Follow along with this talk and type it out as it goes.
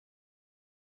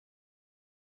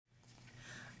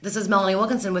This is Melanie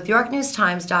Wilkinson with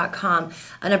YorkNewsTimes.com.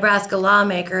 A Nebraska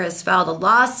lawmaker has filed a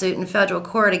lawsuit in federal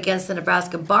court against the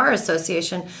Nebraska Bar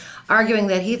Association, arguing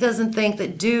that he doesn't think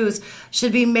that dues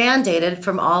should be mandated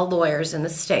from all lawyers in the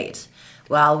state.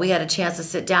 Well, we had a chance to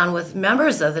sit down with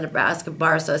members of the Nebraska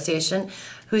Bar Association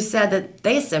who said that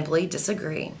they simply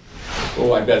disagree.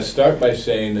 Well, I've got to start by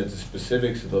saying that the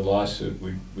specifics of the lawsuit,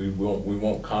 we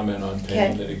won't comment on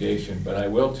pending litigation, but I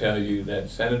will tell you that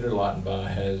Senator Lautenbach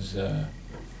has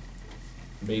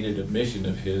made it a mission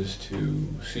of his to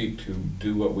seek to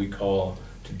do what we call,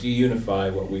 to de-unify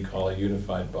what we call a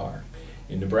unified bar.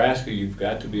 In Nebraska, you've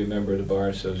got to be a member of the Bar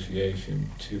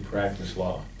Association to practice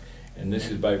law. And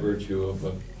this is by virtue of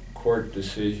a court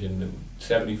decision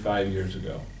 75 years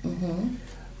ago,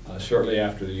 shortly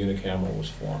after the unicameral was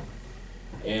formed.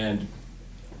 And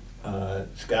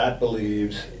Scott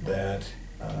believes that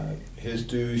his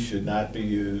dues should not be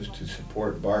used to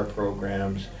support bar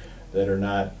programs that are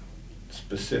not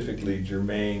specifically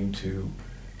germane to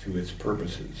its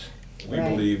purposes. We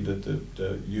believe that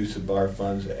the use of bar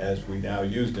funds as we now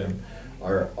use them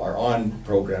are on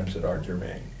programs that are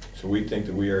germane. So we think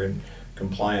that we are in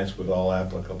compliance with all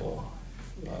applicable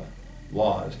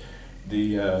laws.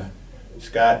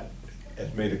 Scott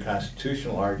has made a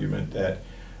constitutional argument that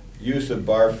use of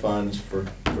bar funds for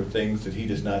things that he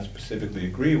does not specifically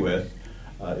agree with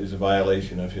is a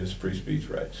violation of his free speech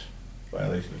rights,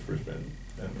 violation of the First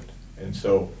Amendment. And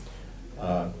so,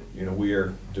 we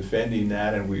are defending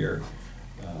that, and we are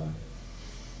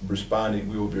responding.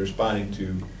 We will be responding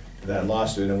to that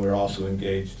lawsuit, and we're also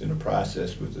engaged in a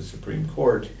process with the Supreme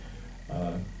Court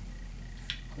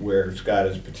where Scott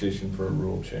has petitioned for a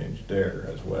rule change there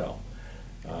as well.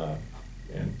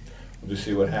 And we'll just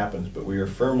see what happens. But we are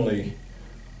firmly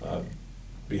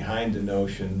behind the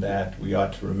notion that we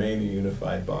ought to remain a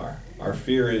unified bar. Our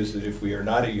fear is that if we are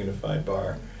not a unified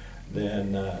bar,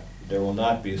 then there will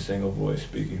not be a single voice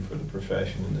speaking for the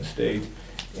profession in the state,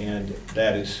 and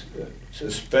that is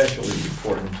especially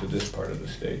important to this part of the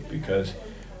state, because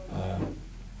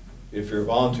if you're a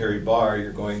voluntary bar,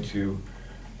 you're going to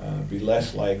be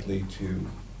less likely to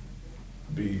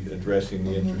be addressing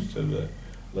the interests of the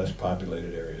less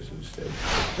populated areas of the state.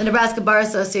 The Nebraska Bar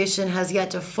Association has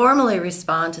yet to formally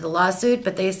respond to the lawsuit,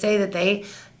 but they say that they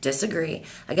disagree.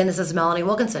 Again, this is Melanie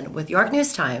Wilkinson with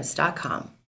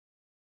YorkNewsTimes.com.